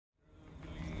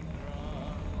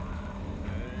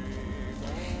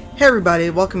Hey everybody,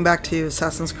 welcome back to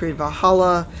Assassin's Creed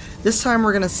Valhalla. This time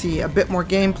we're going to see a bit more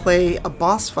gameplay, a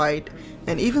boss fight,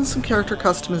 and even some character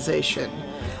customization.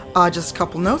 Just a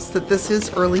couple notes that this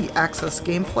is early access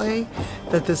gameplay,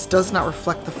 that this does not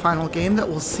reflect the final game that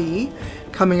we'll see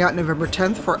coming out November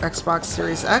 10th for Xbox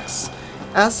Series X,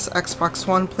 S, Xbox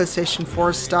One, PlayStation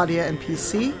 4, Stadia, and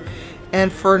PC,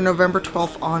 and for November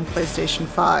 12th on PlayStation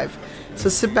 5. So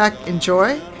sit back,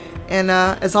 enjoy, and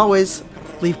as always,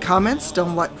 leave comments.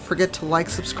 Don't forget to like,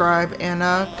 subscribe, and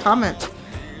comment.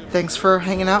 Thanks for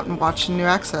hanging out and watching New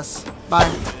Access. Bye.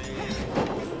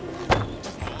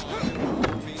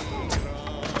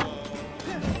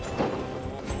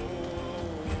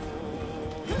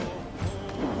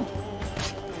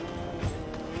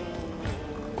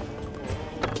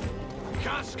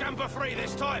 Can't scamper free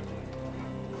this time.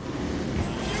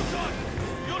 You got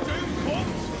you're doomed,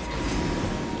 corpse.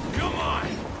 Come on.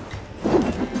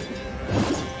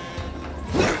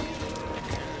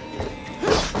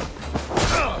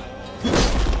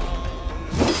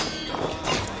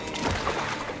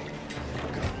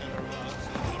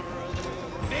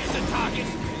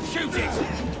 Shoot it!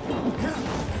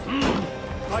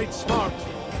 Fight smart.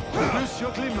 Use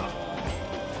your glimmer.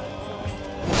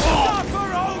 Suffer,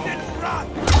 Odin, run!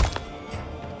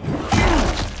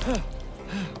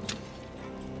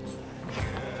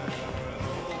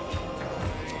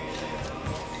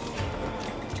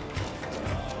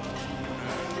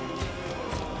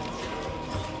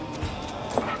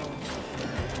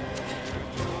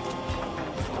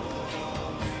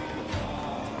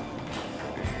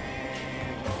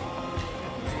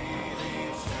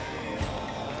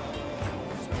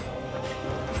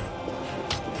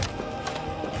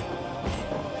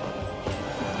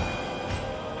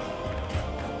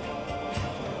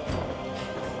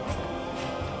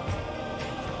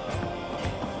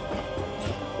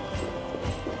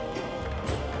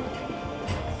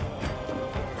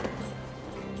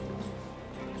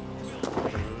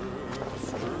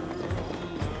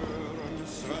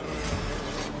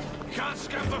 Can't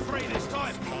scamper free this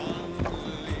time.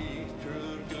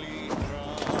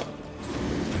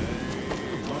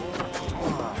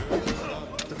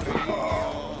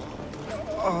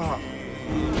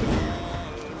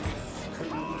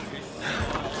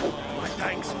 My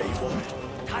thanks, Eivor.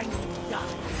 Thank you.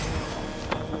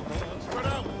 Spread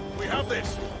out. We have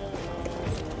this.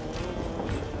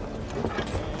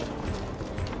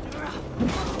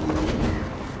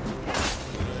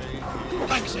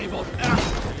 Thanks, Eivor.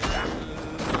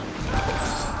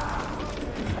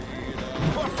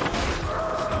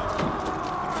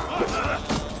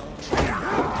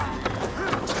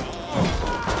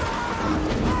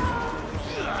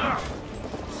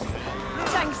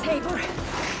 Thanks, Eivor.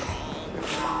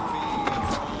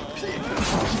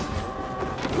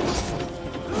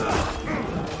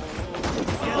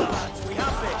 Together, lads, we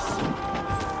have this.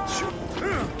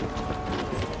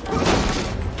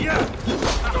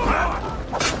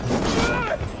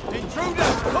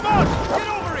 Intruders, come on, get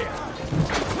over here.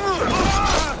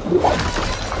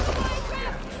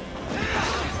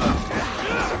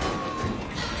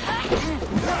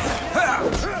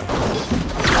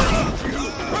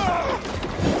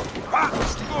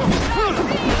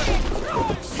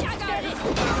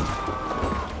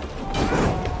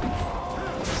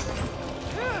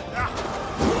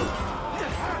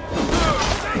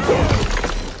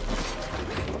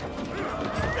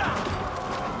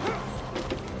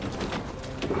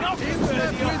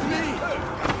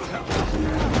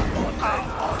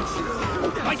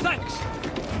 My thanks.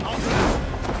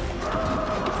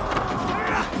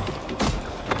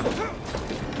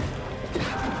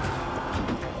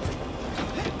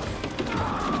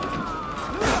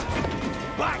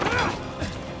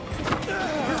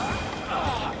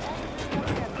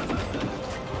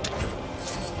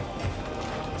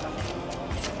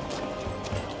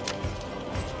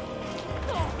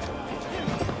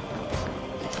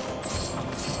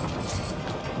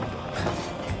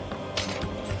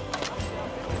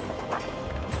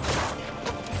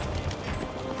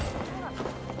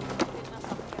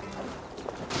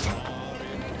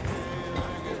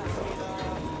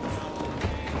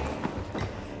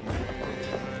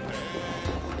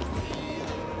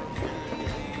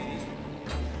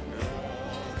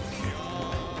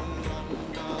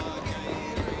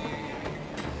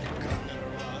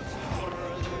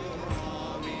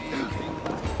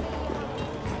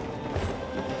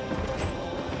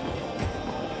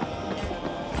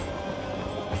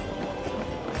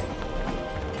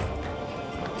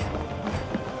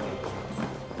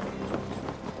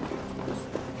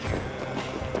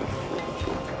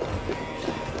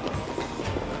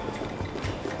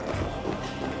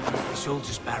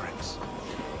 soldiers' barracks.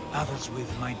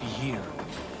 Athelwith might be here.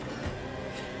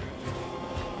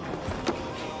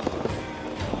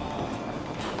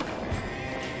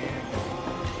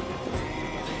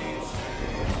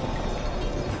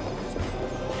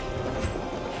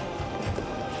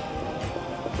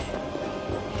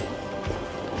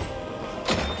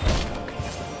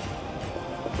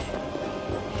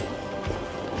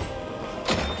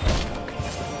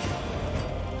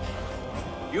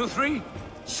 You three,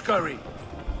 scurry.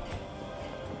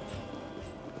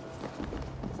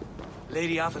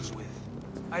 Lady Athelwith,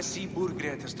 I see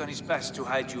Burgred has done his best to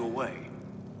hide you away.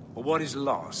 But what is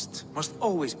lost must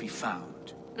always be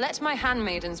found. Let my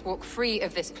handmaidens walk free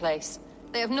of this place.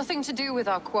 They have nothing to do with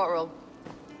our quarrel.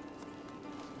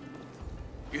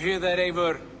 You hear that,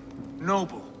 Eivor?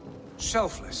 Noble,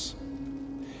 selfless.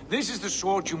 This is the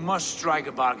sword you must strike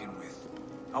a bargain with.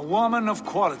 A woman of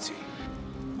quality.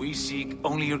 We seek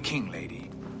only your king, lady.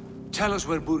 Tell us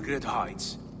where Burgred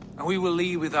hides, and we will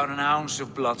leave without an ounce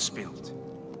of blood spilled.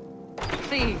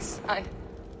 Please,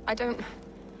 I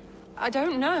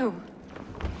don't know.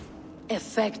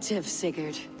 Effective,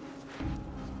 Sigurd.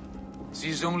 She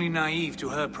is only naive to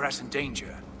her present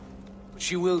danger, but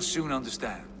she will soon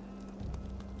understand.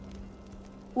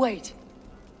 Wait.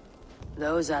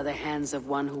 Those are the hands of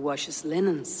one who washes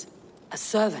linens. A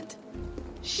servant.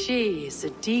 She is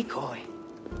a decoy.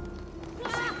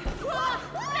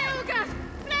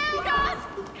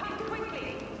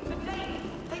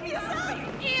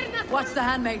 Watch the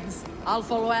handmaidens. I'll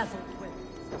follow Ethel.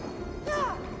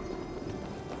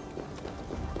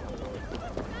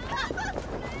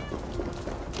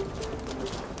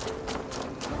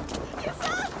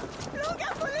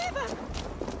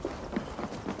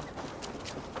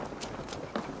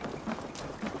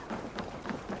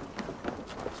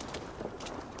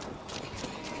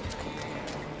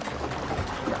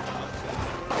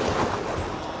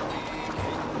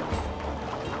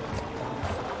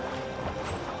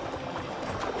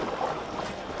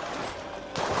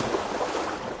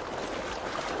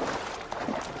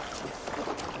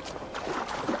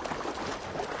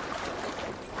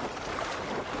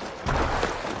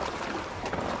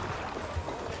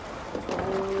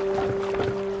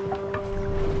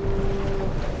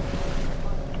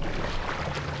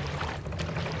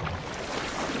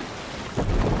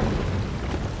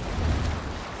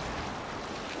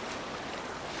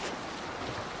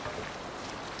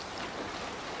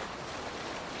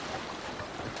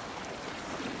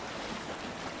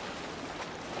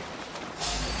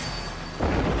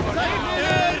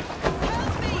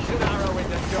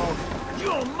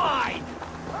 You're mine!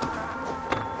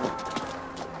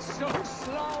 So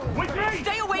slow!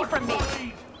 Stay away from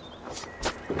me!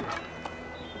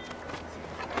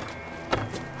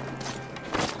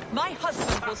 My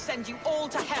husband will send you all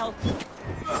to hell!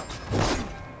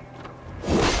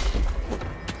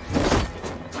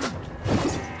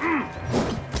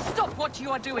 Stop what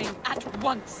you are doing at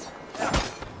once!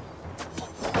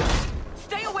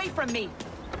 Stay away from me!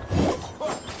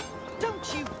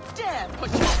 Don't you dare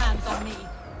put your hands on me!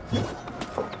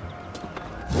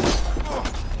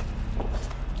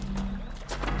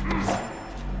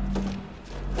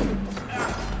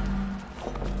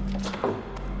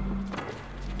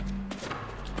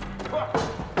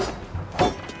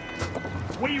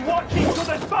 We watch each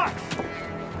other's backs!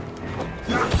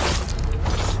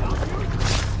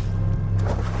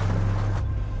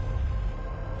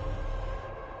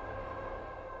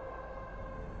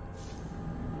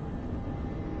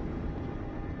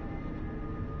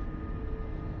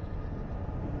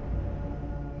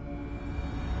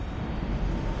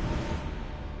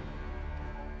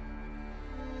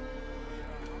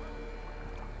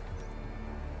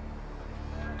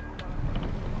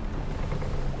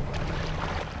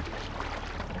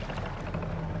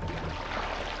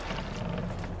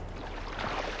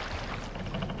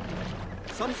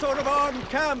 Some sort of armed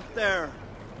camp there.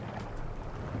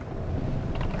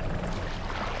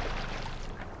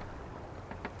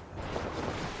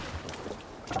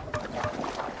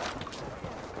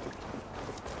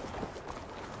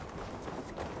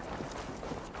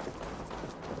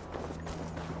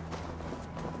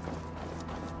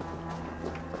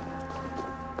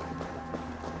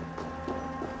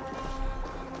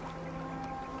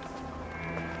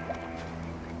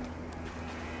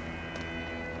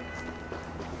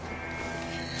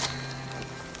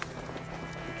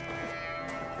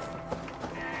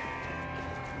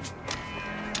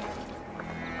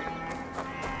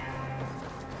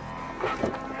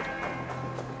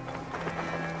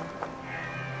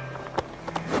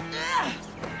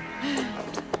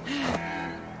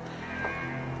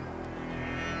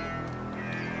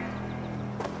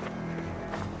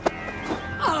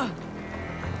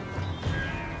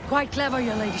 Quite clever,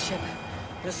 your ladyship.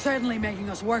 You're certainly making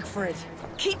us work for it.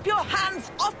 Keep your hands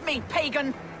off me,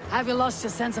 pagan! Have you lost your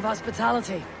sense of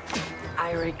hospitality?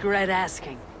 I regret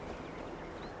asking.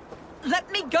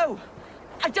 Let me go!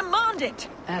 I demand it!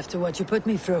 After what you put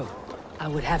me through, I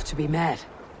would have to be mad.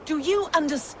 Do you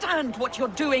understand what you're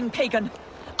doing, pagan?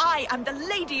 I am the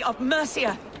Lady of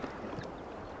Mercia.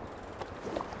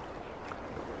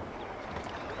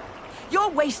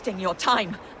 You're wasting your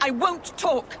time. I won't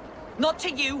talk. Not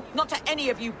to you, not to any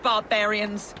of you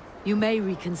barbarians. You may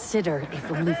reconsider,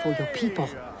 if only for your people.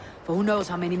 For who knows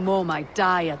how many more might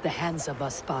die at the hands of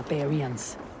us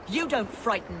barbarians. You don't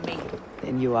frighten me.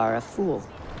 Then you are a fool.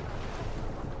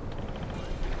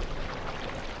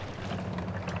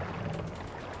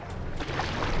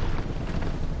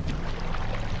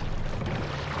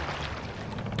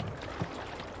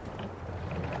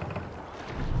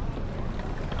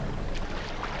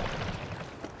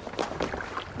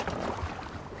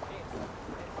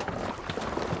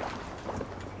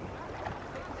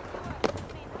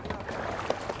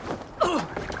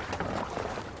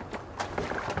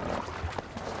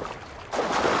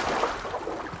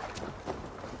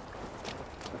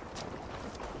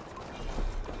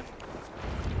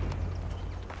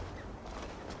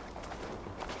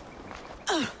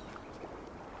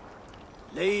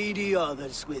 Lady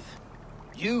Otherswith,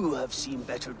 you have seen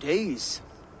better days.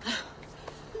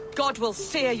 God will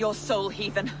sear your soul,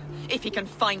 heathen, if he can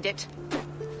find it.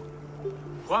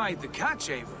 Why the catch,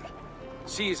 Eivor?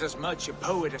 She is as much a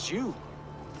poet as you.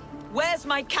 Where's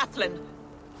my Catelyn?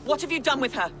 What have you done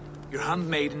with her? Your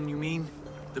handmaiden, you mean?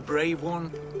 The brave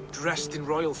one, dressed in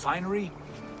royal finery?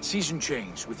 Season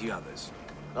change with the others.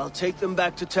 I'll take them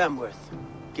back to Tamworth.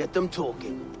 Get them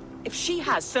talking. If she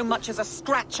has so much as a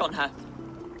scratch on her,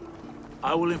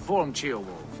 I will inform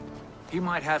Ceolwulf. He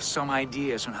might have some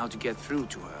ideas on how to get through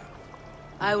to her.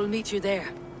 I will meet you there.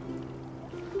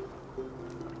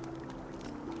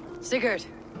 Sigurd,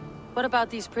 what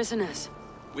about these prisoners?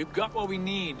 We've got what we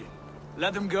need.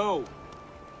 Let them go.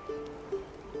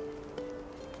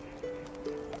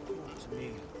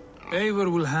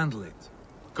 Eivor will handle it.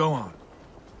 Go on.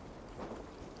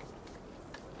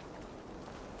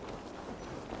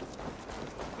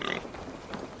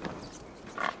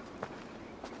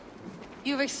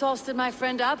 You've exhausted my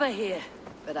friend Abba here,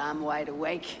 but I'm wide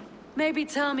awake. Maybe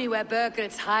tell me where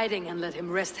Bergert's hiding and let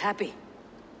him rest happy.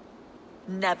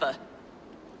 never.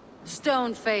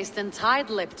 Stone-faced and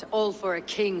tight-lipped, all for a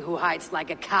king who hides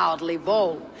like a cowardly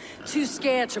vole. Too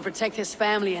scared to protect his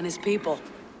family and his people.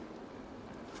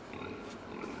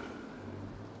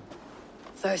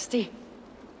 Thirsty?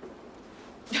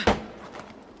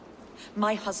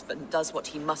 My husband does what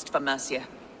he must for Mercia.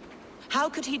 How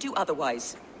could he do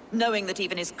otherwise, knowing that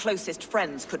even his closest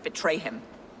friends could betray him?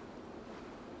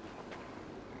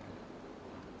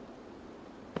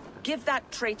 Give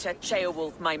that traitor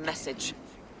Ceolwulf my message.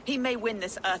 He may win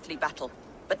this earthly battle,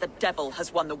 but the devil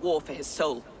has won the war for his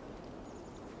soul.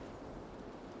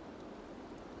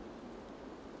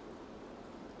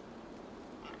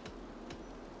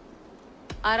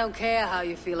 I don't care how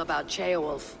you feel about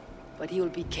Ceolwulf, but he will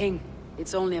be king.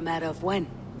 It's only a matter of when.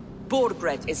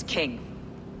 Borgred is king.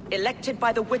 Elected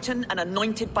by the Witan and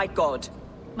anointed by God.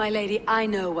 My lady, I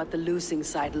know what the losing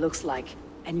side looks like,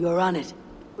 and you're on it.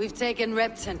 We've taken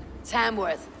Repton,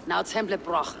 Tamworth, now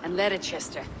Templebroch, and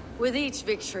Leicester. With each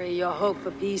victory, your hope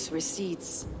for peace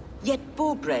recedes. Yet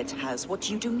Borgred has what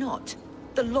you do not.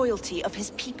 The loyalty of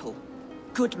his people.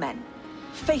 Good men.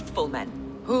 Faithful men.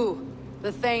 Who?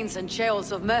 The Thanes and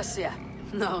Ceolwulfs of Mercia?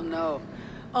 No, no.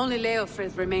 Only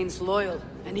Leofrith remains loyal,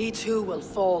 and he too will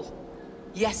fall.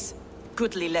 Yes,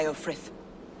 goodly Leofrith.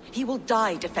 He will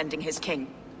die defending his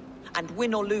king. And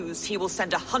win or lose, he will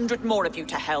send 100 more of you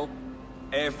to hell.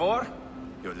 Eivor,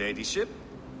 your ladyship?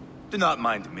 Do not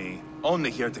mind me.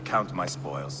 Only here to count my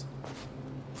spoils.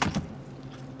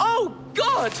 Oh,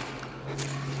 God!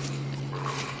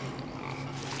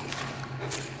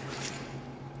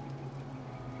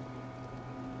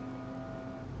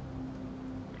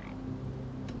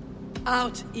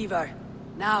 Out, Eivor.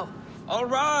 Now. All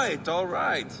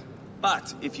right.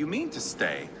 But if you mean to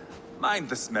stay, mind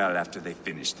the smell after they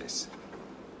finish this.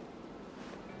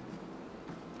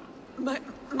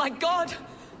 My God!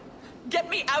 Get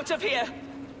me out of here!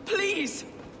 Please!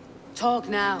 Talk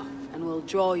now, and we'll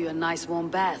draw you a nice warm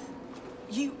bath.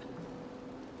 You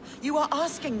are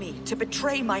asking me to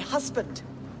betray my husband.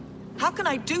 How can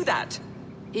I do that?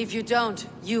 If you don't,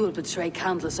 you will betray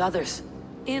countless others.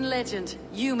 In legend,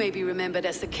 you may be remembered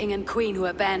as the king and queen who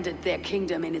abandoned their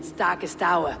kingdom in its darkest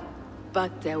hour.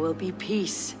 But there will be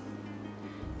peace.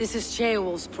 This is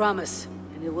Ceolwulf's promise,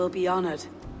 and it will be honored.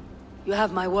 You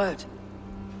have my word.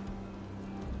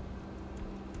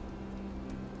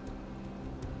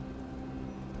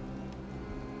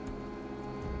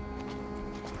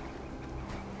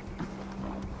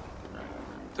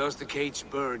 Does the caged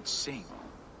bird sing?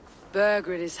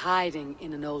 Birgit is hiding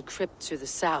in an old crypt to the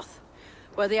south,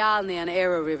 where the Alni and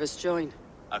Era rivers join.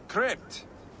 A crypt?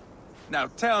 Now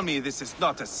tell me this is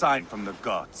not a sign from the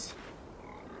gods.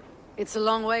 It's a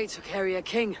long way to carry a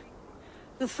king.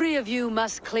 The three of you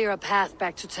must clear a path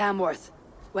back to Tamworth.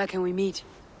 Where can we meet?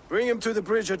 Bring him to the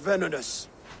bridge at Venonus.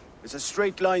 It's a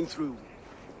straight line through.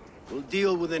 We'll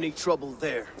deal with any trouble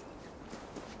there.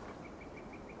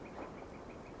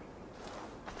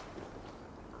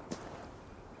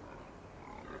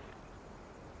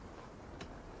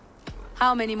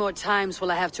 How many more times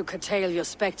will I have to curtail your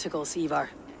spectacles, Eivor?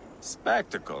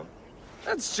 Spectacle?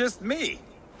 That's just me.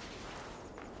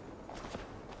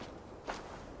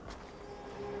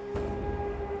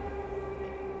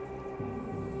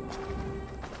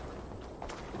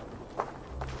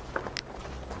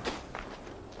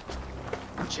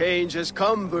 Change has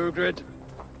come, Birgit.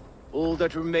 All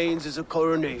that remains is a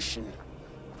coronation.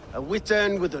 A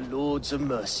witan with the Lords of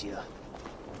Mercia.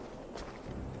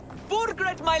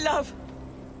 Birgit, my love!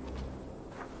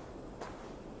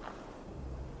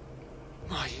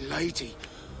 My lady,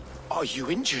 are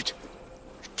you injured?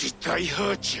 Did they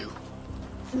hurt you?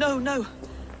 No, no.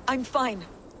 I'm fine.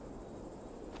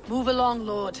 Move along,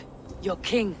 Lord. Your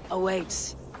king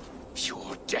awaits.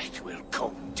 Your death will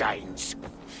come, Danes.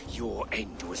 Your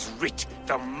end was writ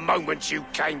the moment you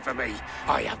came for me.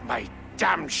 I have made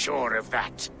damn sure of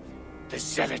that. The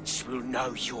Zealots will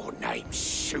know your name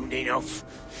soon enough.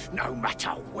 No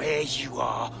matter where you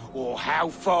are, or how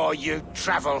far you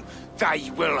travel, they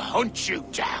will hunt you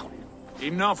down.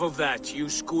 Enough of that, you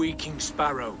squeaking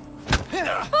sparrow.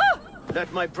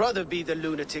 Let my brother be the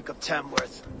lunatic of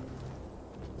Tamworth.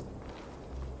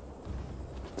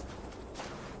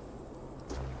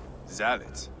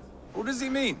 Zealots? Who does he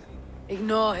mean?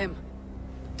 Ignore him.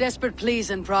 Desperate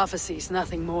pleas and prophecies,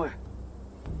 nothing more.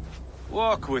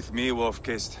 Walk with me,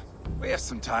 Wolfkist. We have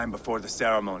some time before the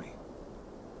ceremony.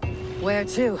 Where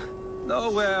to?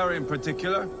 Nowhere in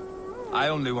particular. I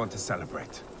only want to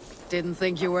celebrate. Didn't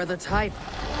think you were the type.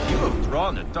 You have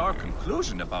drawn a dark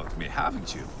conclusion about me,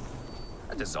 haven't you?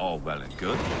 That is all well and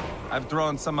good. I've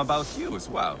drawn some about you as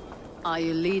well. Are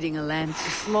you leading a land to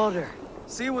slaughter?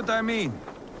 See what I mean?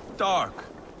 Dark.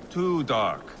 Too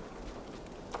dark.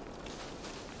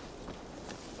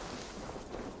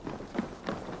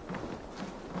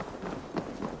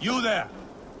 You there!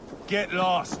 Get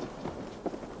lost!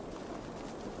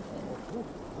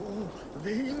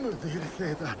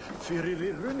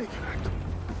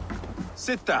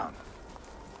 Sit down.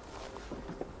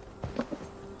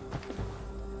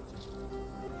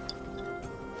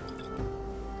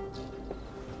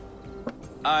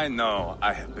 I know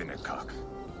I have been a cock,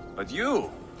 but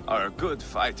you are a good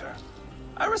fighter.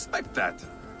 I respect that.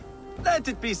 Let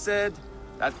it be said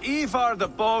that Eivor the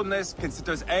Boneless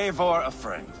considers Eivor a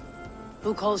friend.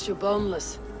 Who calls you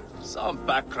boneless? Some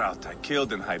background I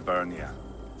killed in Hibernia.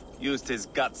 Used his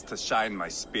guts to shine my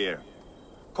spear.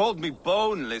 Called me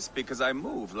boneless because I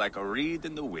move like a reed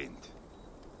in the wind.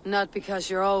 Not because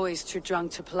you're always too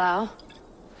drunk to plow?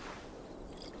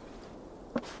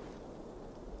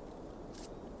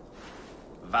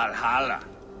 Valhalla.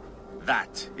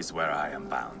 That is where I am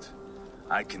bound.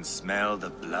 I can smell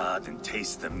the blood and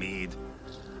taste the mead.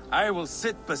 I will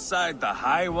sit beside the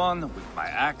High One with my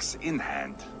axe in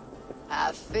hand.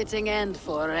 A fitting end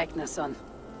for Reknason.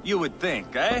 You would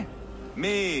think, eh?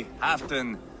 Me,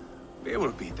 Halfdan, we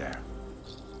will be there.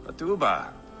 But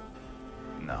Uba...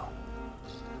 no.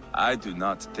 I do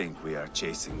not think we are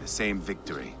chasing the same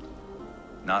victory.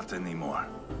 Not anymore.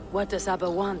 What does Abba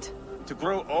want? To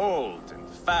grow old and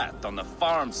fat on a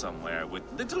farm somewhere with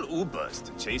little Ubas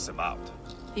to chase him out.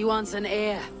 He wants an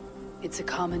heir. It's a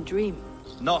common dream.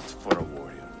 Not for a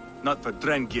warrior. Not for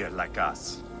Drengir like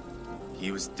us.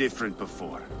 He was different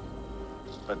before.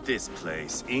 But this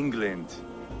place, England,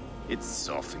 it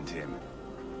softened him.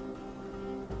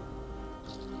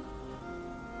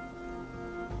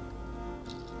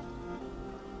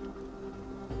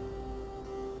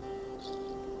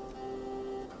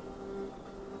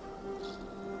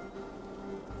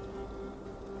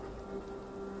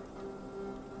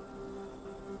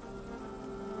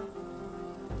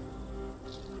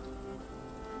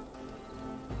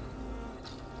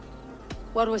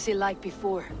 What was he like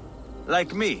before?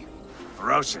 Like me.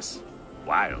 Ferocious.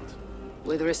 Wild.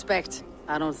 With respect,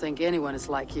 I don't think anyone is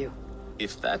like you.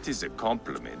 If that is a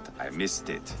compliment, I missed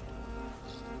it.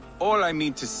 All I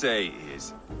mean to say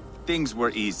is, things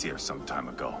were easier some time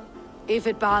ago. If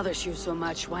it bothers you so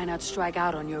much, why not strike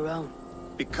out on your own?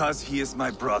 Because he is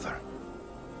my brother.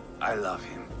 I love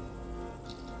him.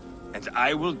 And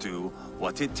I will do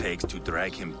what it takes to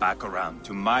drag him back around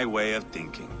to my way of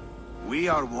thinking. We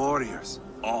are warriors,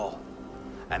 all.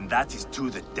 And that is to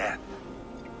the death.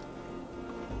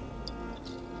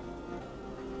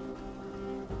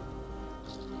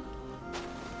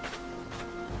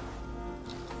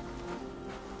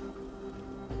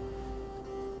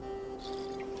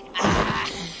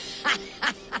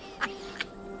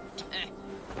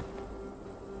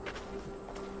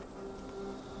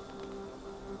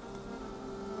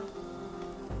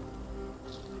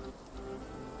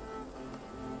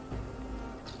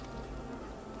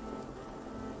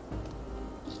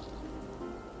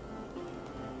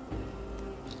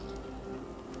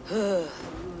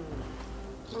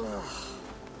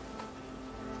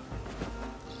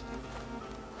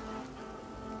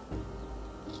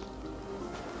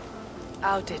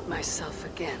 Outdid myself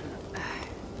again.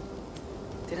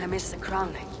 Did I miss the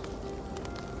crowning?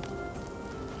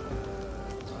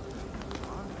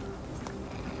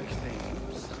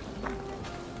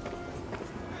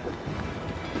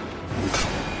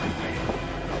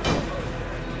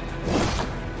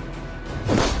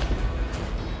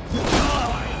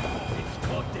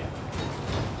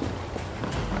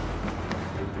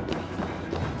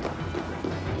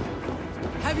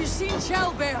 Have you seen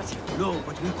Chelbert? No,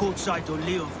 but we caught sight of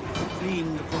Eivor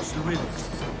fleeing across the river.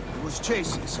 He was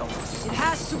chasing someone. It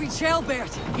has to be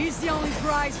Chelbert. He's the only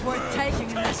prize worth taking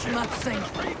in this mud-sink.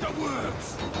 Read the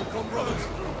words! Come, brothers.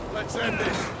 Let's end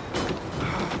this.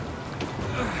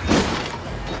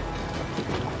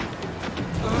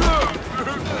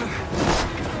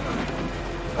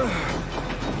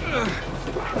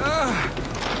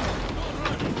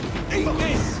 Eat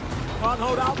this! Can't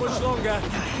hold out much longer.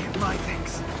 My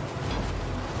thanks.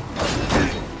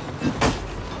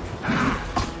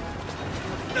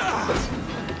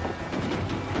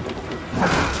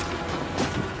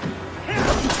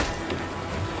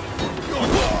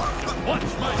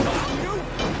 What's my thought on you?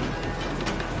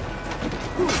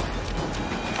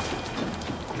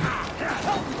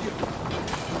 Help with you!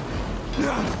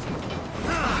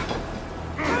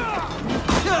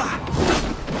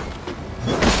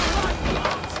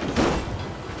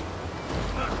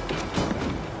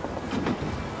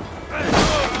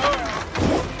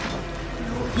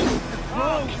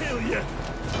 I'll kill you!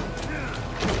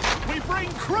 We bring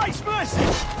Christ's mercy!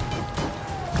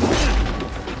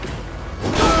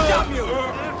 Damn you!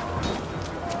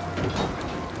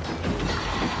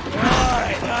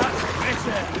 Alright, that's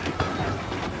better!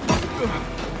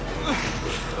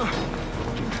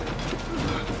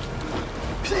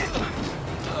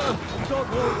 Got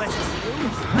more left to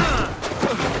lose.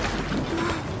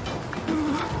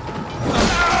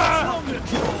 On the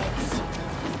corpse!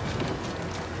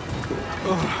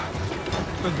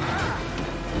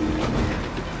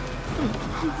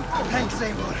 Thanks,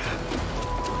 Eivor.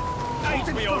 Aid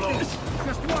me, O Lord!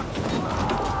 Just one.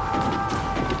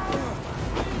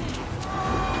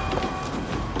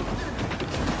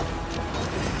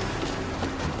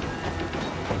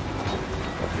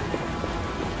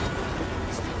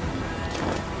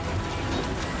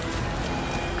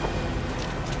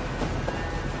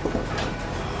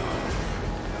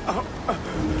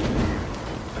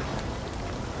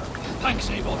 Thanks,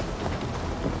 Eivor.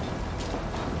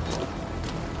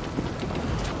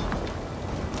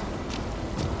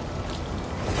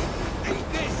 Eat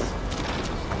this!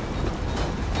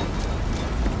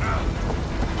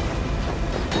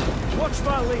 Watch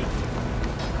my lead.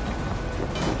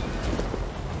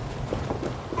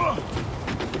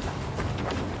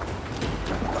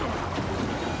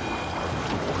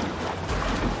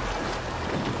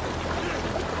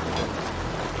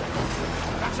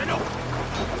 That's enough!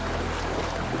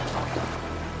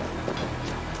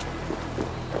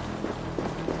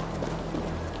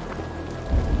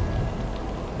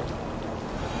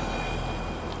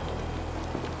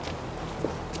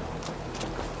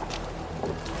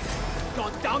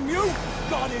 God damn you!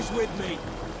 God is with me!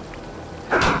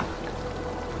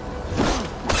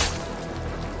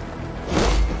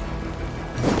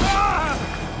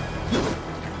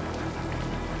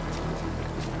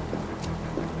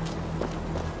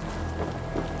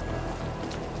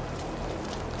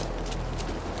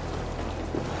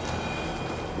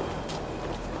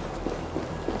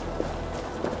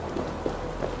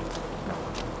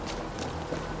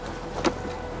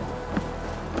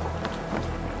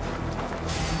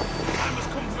 I must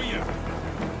come for you!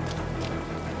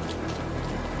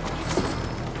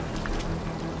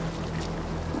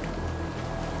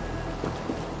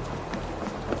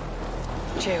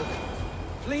 Chill.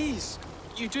 Please!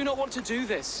 You do not want to do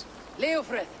this.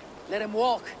 Leofrith, let him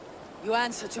walk. You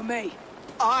answer to me.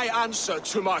 I answer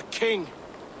to my king.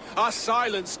 I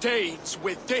silence Danes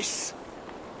with this.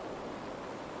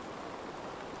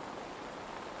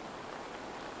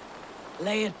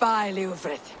 Lay it by,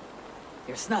 Leofrid.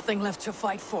 There's nothing left to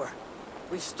fight for.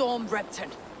 We've stormed Repton.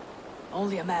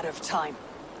 Only a matter of time.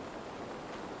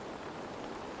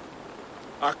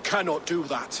 I cannot do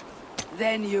that.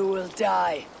 Then you will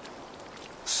die.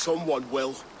 Someone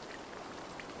will.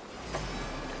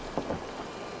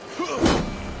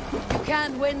 You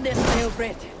can't win this,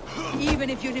 Leofrid. Even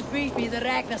if you defeat me, the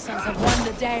Ragnarsons have won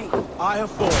the day. I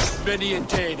have fought many a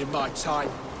Dane in my time.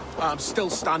 I'm still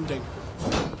standing.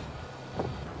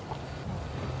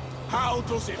 How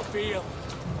does it feel?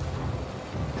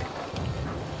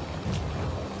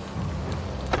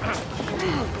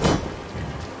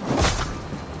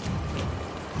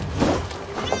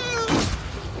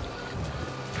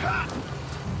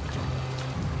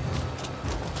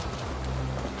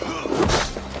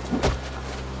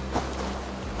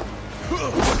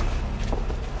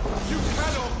 You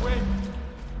cannot win!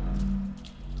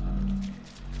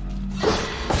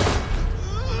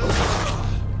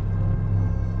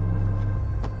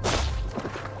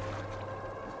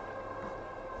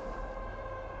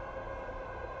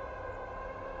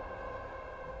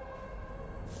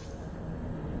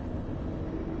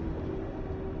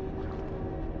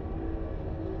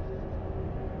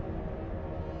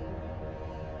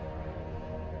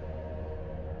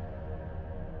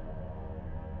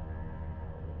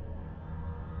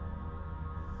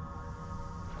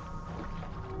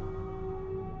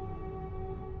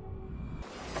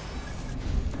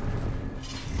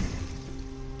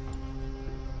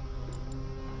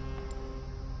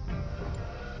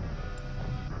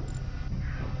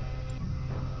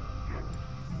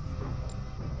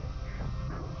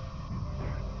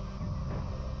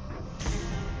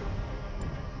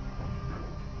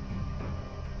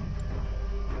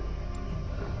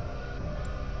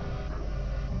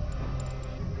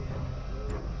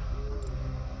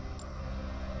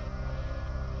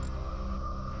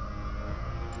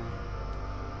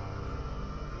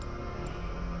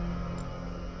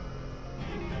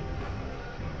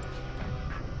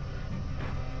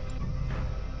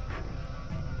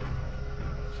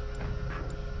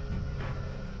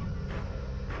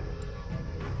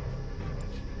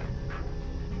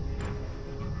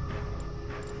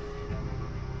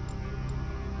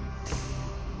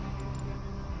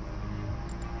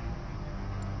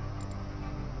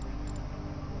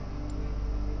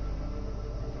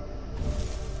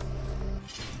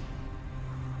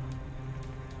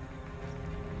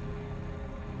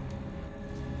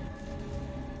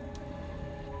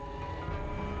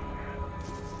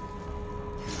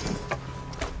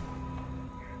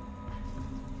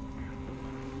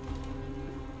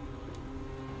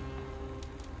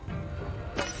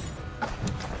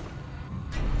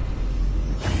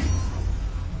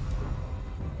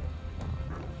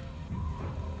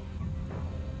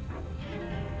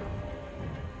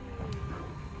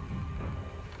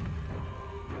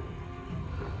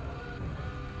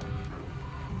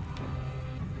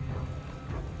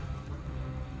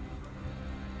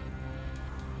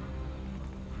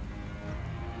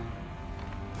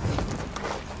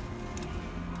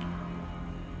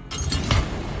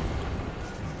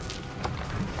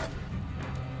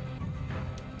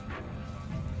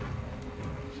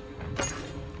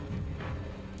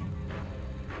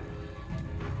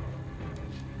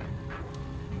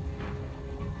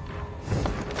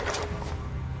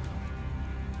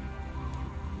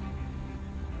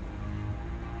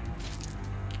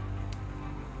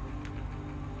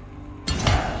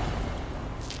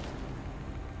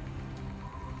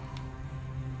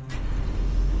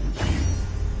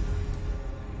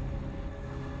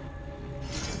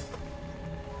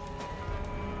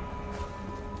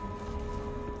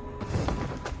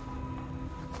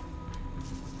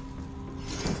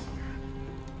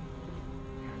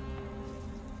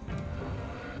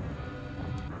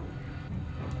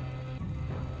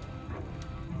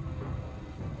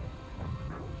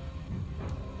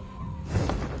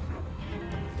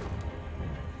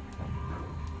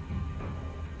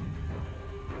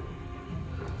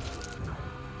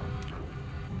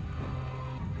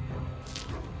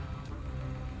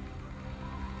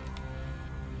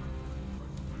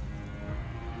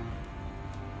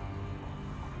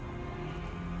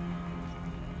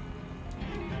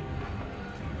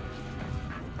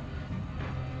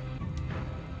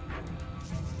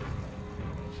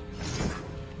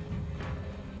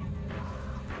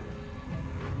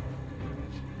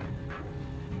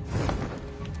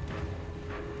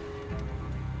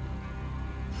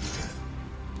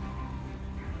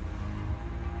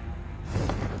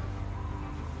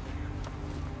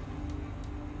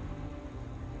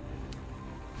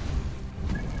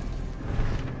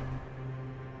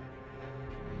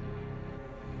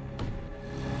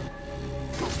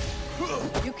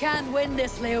 can't win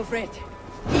this, Leofrid.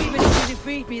 Even if you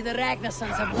defeat me, the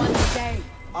Ragnarsons have won the day.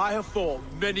 I have fought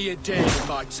many a day in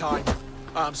my time.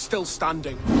 I'm still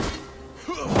standing.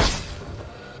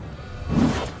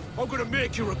 I'm gonna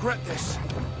make you regret this.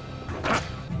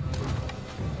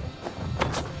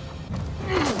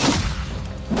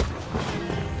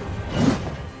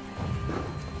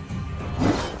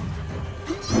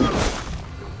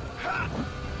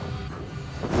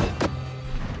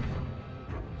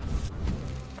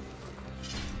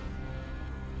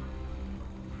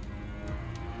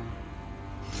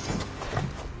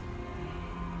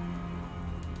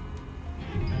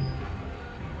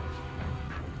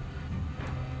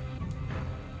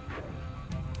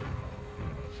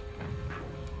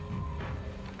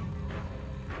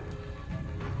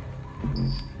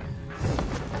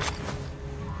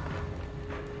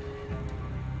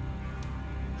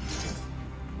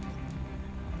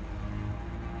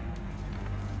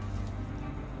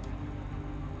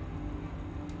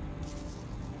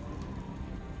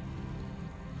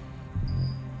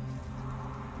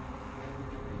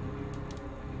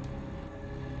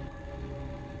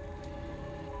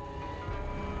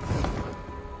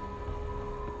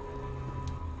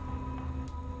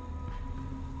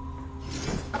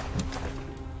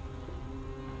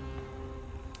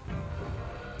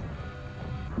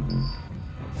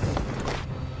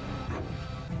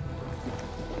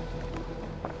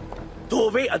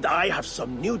 Dove and I have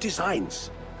some new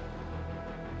designs.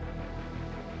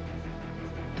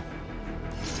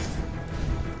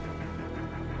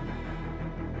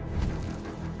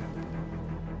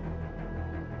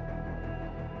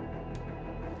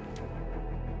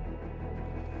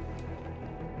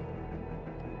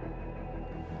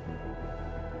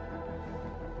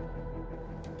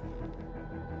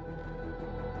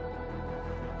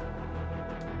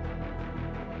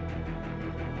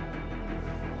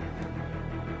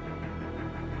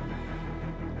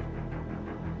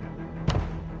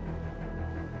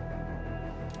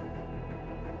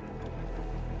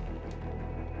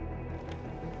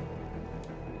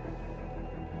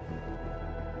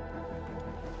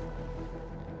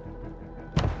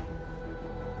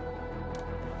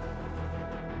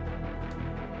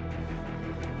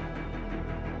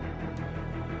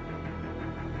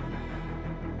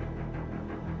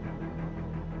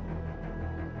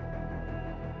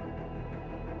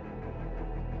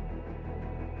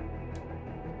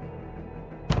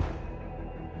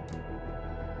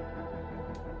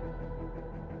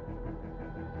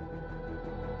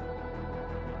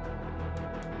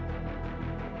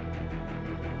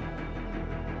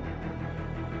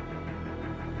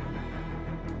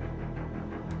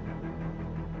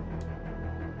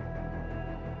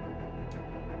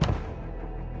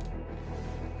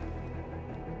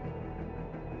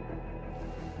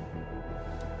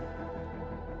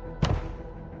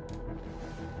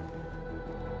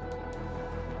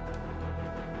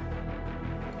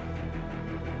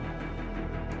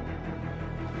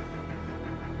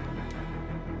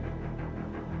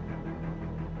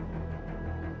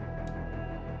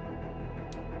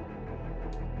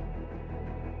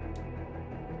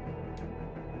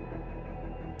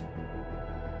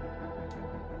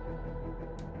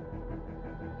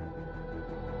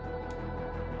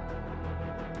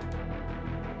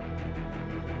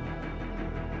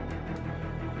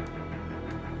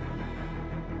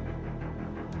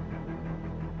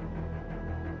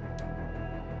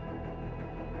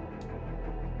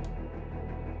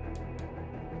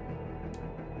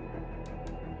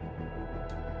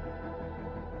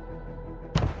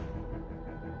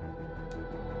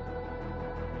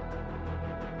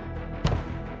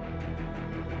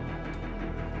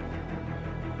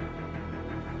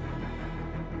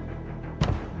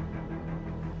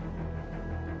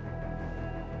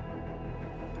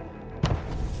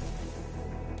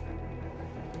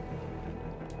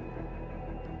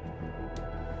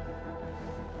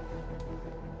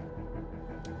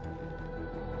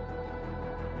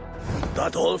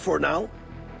 That all for now?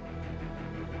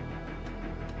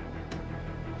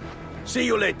 See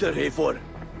you later, Eivor.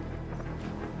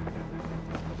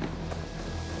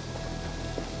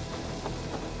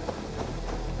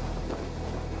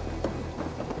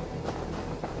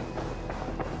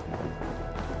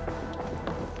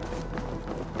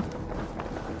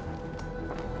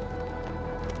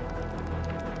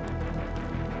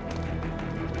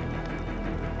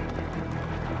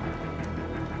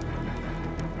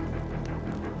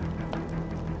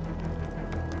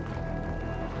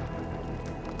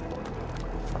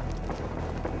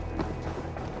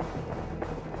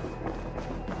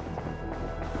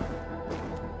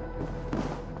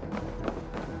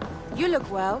 You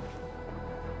look well.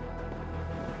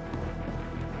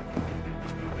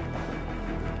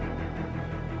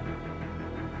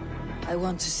 I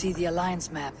want to see the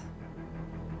Alliance map.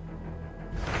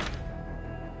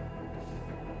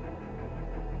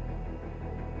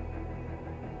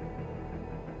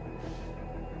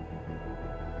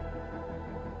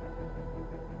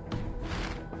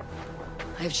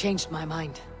 I have changed my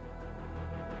mind.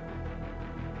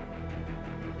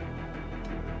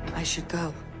 I should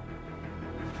go.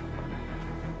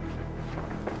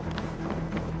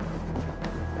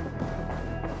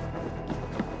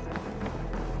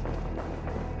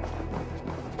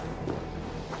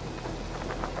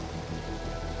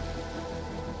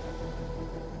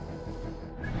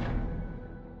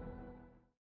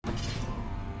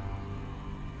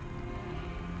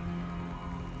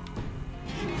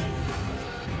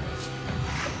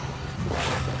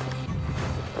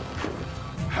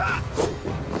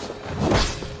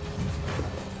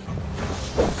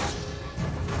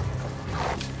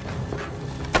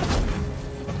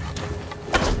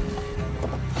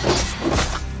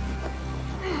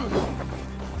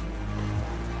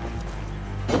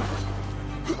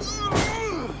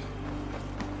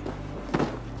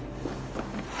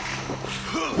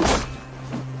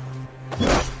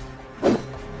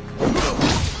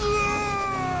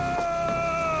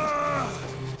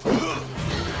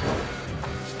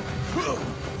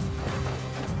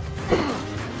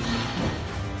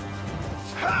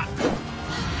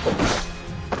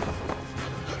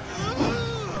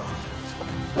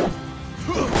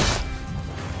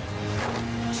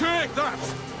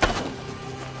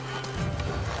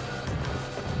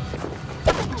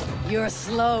 You're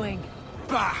slowing.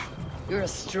 Bah! You're a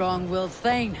strong-willed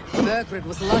Thane. Burgred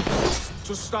was lucky.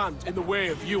 To stand in the way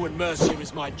of you and Mercia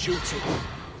is my duty.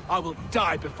 I will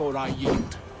die before I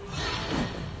yield.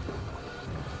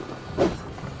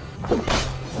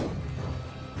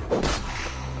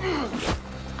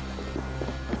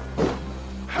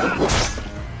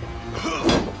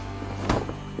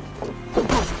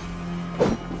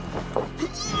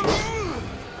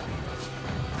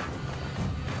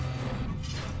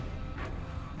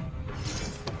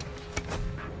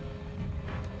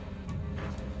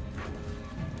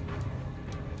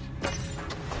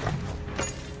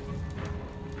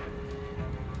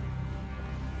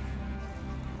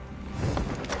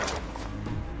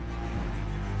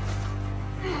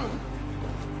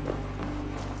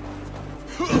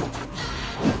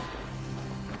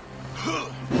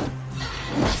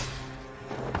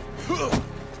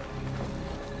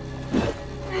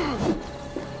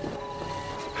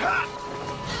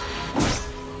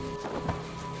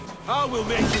 I will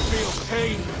make you feel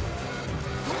pain.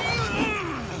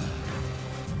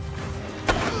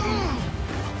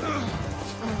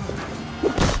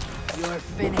 You're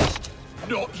finished.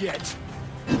 Not yet.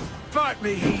 Fight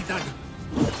me, heathen.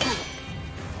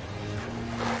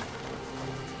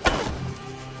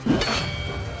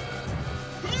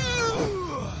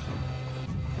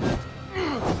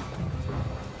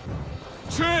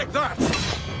 Take that!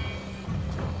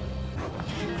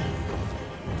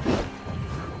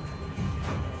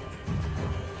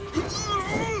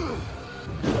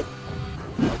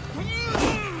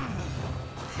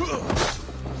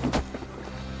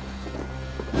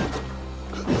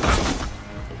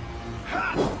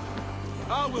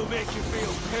 I will make you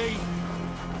feel pain.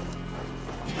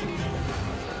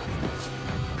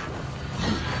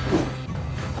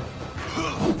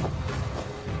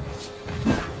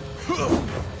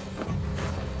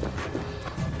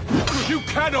 You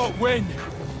cannot win!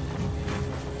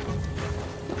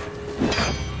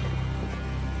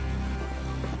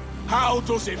 How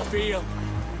does it feel?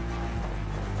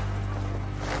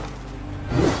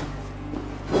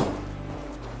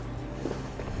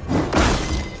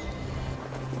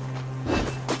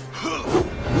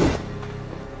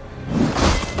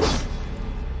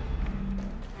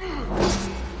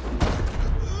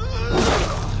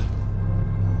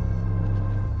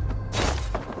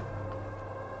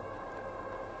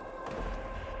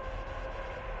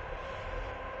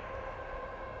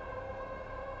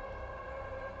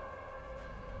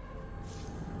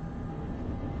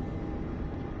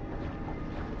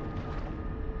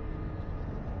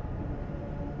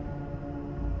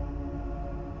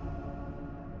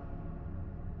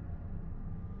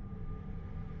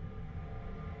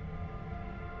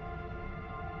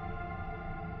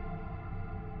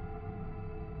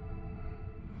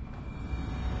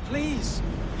 Please,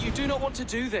 you do not want to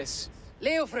do this.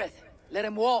 Leofrith, let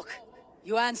him walk.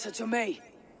 You answer to me.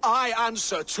 I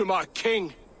answer to my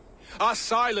king. I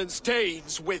silence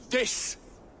Danes with this.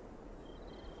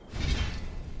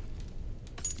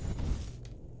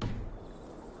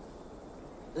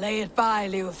 Lay it by,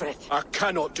 Leofrith. I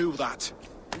cannot do that.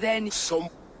 Then...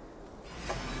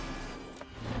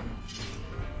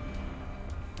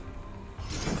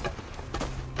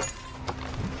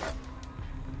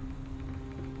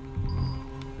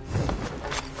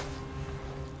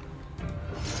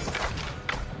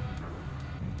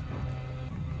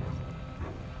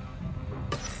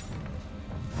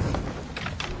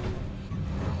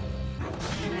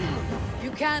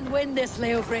 can't win this,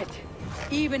 Leofrid.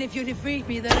 Even if you defeat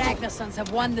me, the Ragnarsons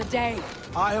have won the day.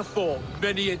 I have fought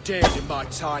many a day in my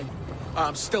time.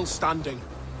 I'm still standing.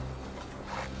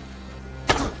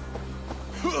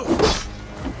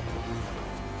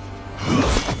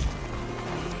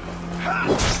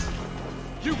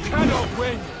 You cannot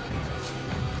win!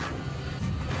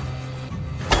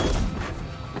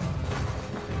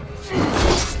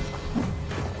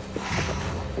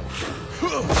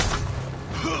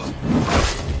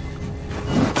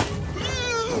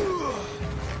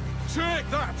 Take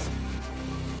that!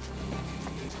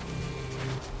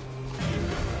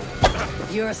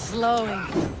 You're slowing.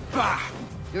 Bah!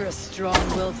 You're a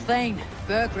strong-willed Thane.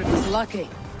 Bergred was lucky.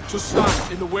 To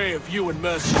stand in the way of you and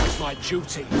Mercy is my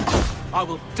duty. I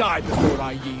will die before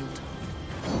I yield.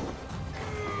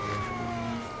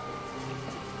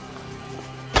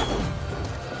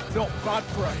 Not bad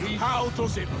for a heath. How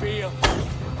does it feel?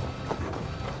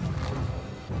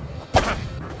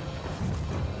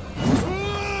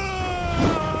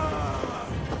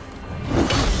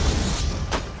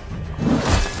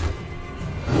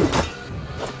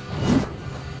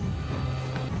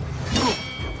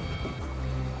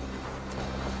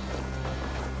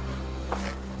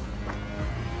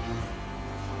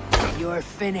 You're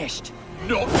finished.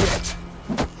 Not yet.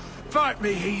 Fight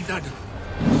me, heathen.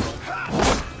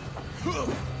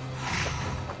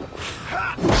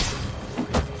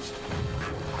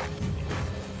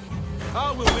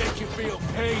 I will make you feel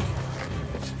pain.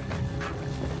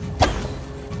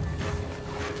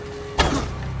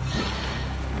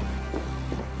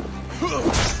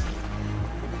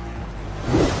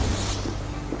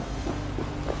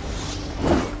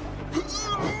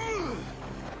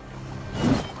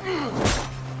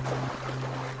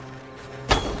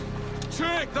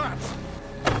 Take that!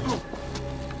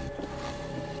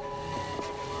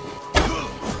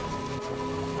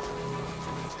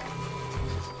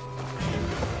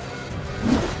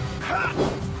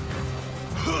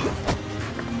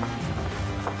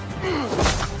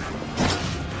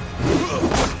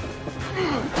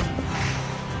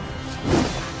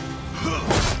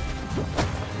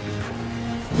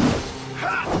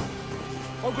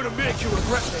 I'm gonna make you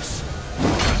regret this.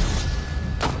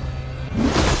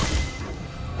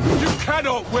 You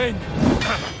cannot win!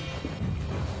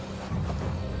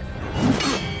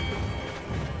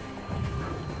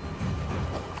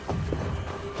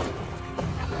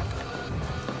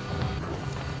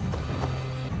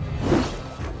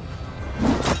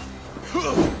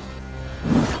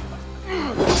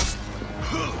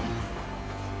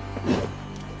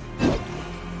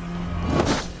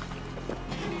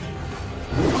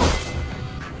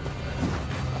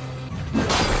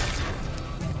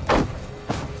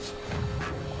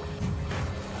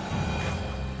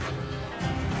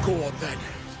 Go on then.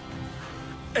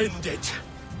 End it.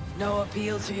 No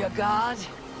appeal to your god?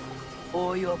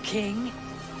 Or your king?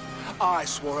 I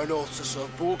swore an oath to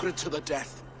serve Borgred to the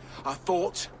death. I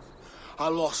fought. I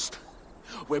lost.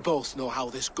 We both know how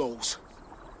this goes.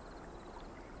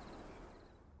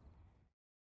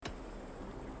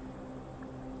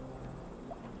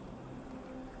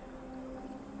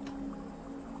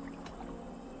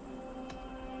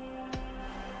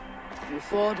 You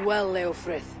fought well,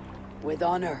 Leofrith. With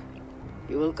honor.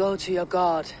 You will go to your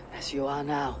god, as you are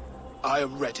now. I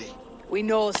am ready. We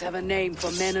Norse have a name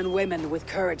for men and women with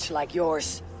courage like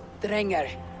yours. Drenger.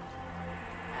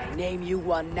 I name you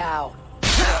one now.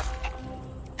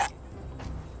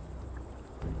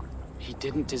 He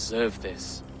didn't deserve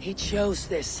this. He chose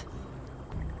this.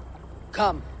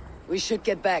 Come, we should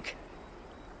get back.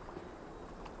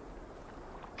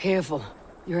 Careful,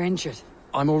 you're injured.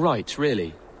 I'm all right,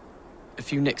 really. A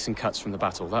few nicks and cuts from the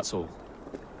battle, that's all.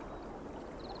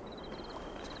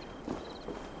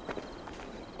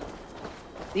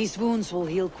 These wounds will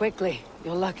heal quickly.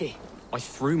 You're lucky. I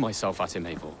threw myself at him,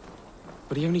 Eivor.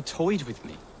 But he only toyed with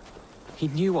me. He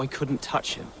knew I couldn't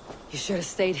touch him. You should have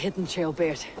stayed hidden,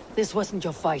 Trailbeard. This wasn't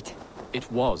your fight.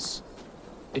 It was.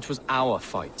 It was our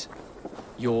fight.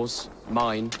 Yours,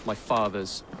 mine, my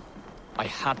father's. I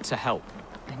had to help.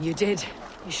 And you did.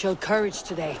 You showed courage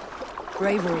today.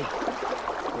 Bravery.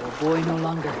 You're a boy no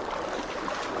longer.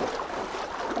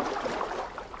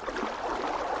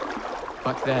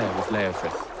 Back there with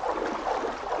Leofrith.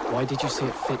 Why did you see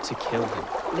it fit to kill him?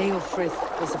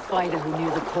 Leofrith was a fighter who knew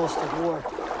the cost of war.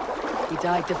 He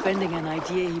died defending an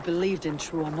idea he believed in,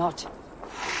 true or not.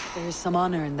 There is some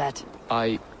honor in that.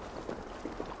 I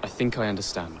think I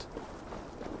understand.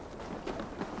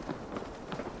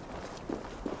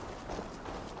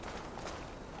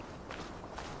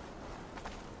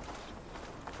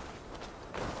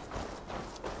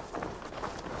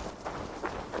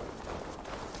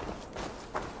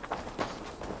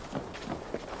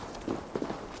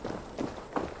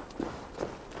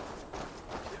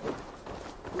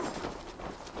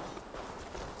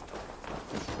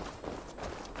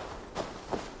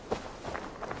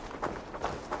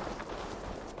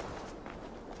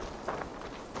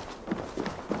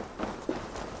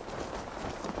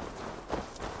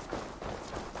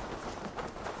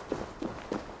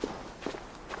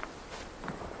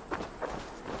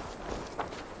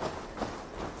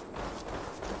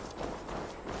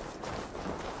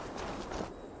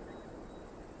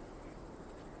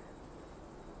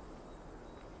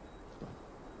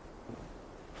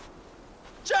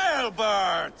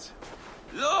 Jailbird!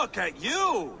 Look at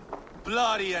you!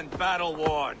 Bloody and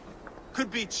battle-worn.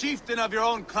 Could be chieftain of your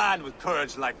own clan with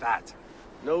courage like that.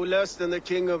 No less than the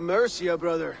King of Mercia,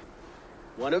 brother.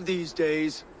 One of these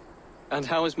days. And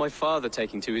how is my father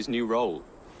taking to his new role?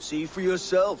 See for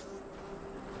yourself.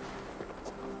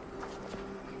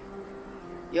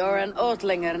 You're an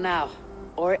Oatlinger now.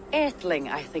 Or Aethling,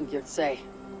 I think you'd say.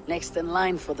 Next in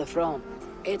line for the throne.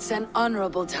 It's an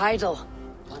honorable title,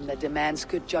 one that demands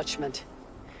good judgment.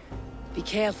 Be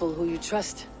careful who you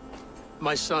trust.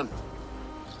 My son.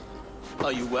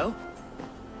 Are you well?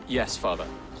 Yes, father.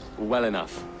 Well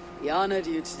enough. He honored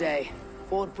you today.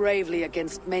 Fought bravely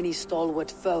against many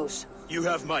stalwart foes. You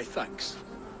have my thanks.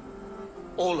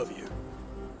 All of you.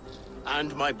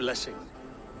 And my blessing.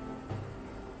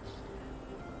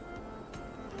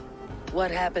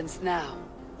 What happens now?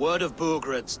 Word of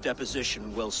Burgred's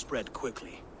deposition will spread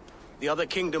quickly. The other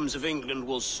kingdoms of England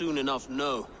will soon enough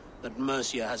know that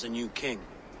Mercia has a new king.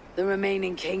 The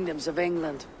remaining kingdoms of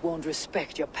England won't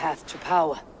respect your path to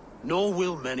power. Nor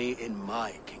will many in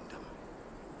my kingdom.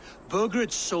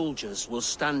 Burgred's soldiers will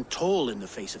stand tall in the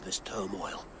face of this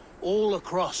turmoil, all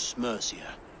across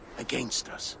Mercia, against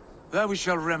us. That we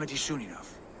shall remedy soon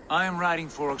enough. I am riding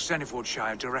for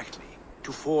Oxenfordshire directly,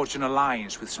 to forge an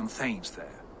alliance with some thanes there.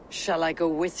 Shall I go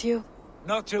with you?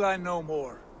 Not till I know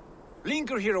more.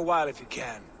 Linger here a while if you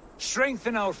can.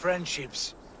 Strengthen our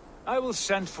friendships. I will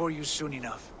send for you soon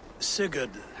enough. Sigurd,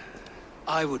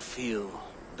 I would feel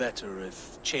better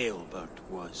if Ceolbert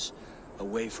was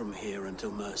away from here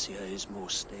until Mercia is more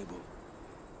stable.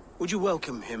 Would you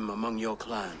welcome him among your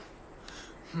clan?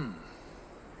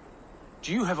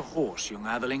 Do you have a horse, young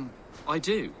Atheling? I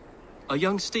do. A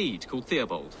young steed called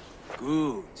Theobald.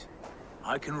 Good.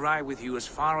 I can ride with you as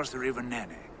far as the River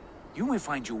Nene. You may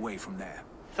find your way from there.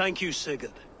 Thank you,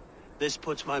 Sigurd. This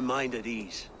puts my mind at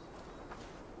ease.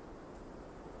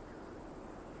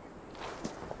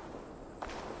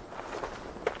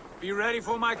 Be ready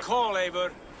for my call,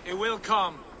 Eivor. It will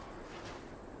come.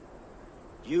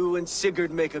 You and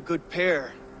Sigurd make a good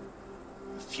pair.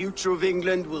 The future of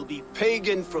England will be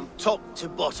pagan from top to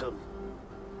bottom.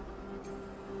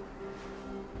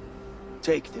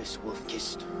 Take this,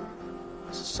 Wolf-Kissed,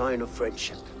 as a sign of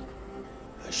friendship.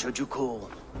 And should you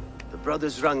call, the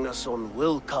brothers Ragnarsson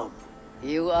will come.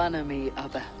 You honor me,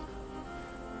 Abba.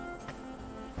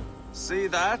 See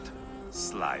that?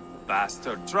 Sly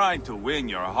bastard trying to win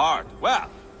your heart. Well,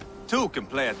 two can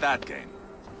play at that game.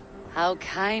 How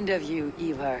kind of you,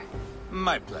 Eivor.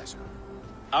 My pleasure.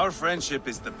 Our friendship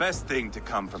is the best thing to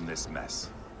come from this mess.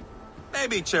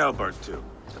 Maybe Ceolbert too,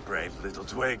 the brave little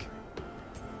twig.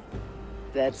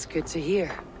 That's good to hear.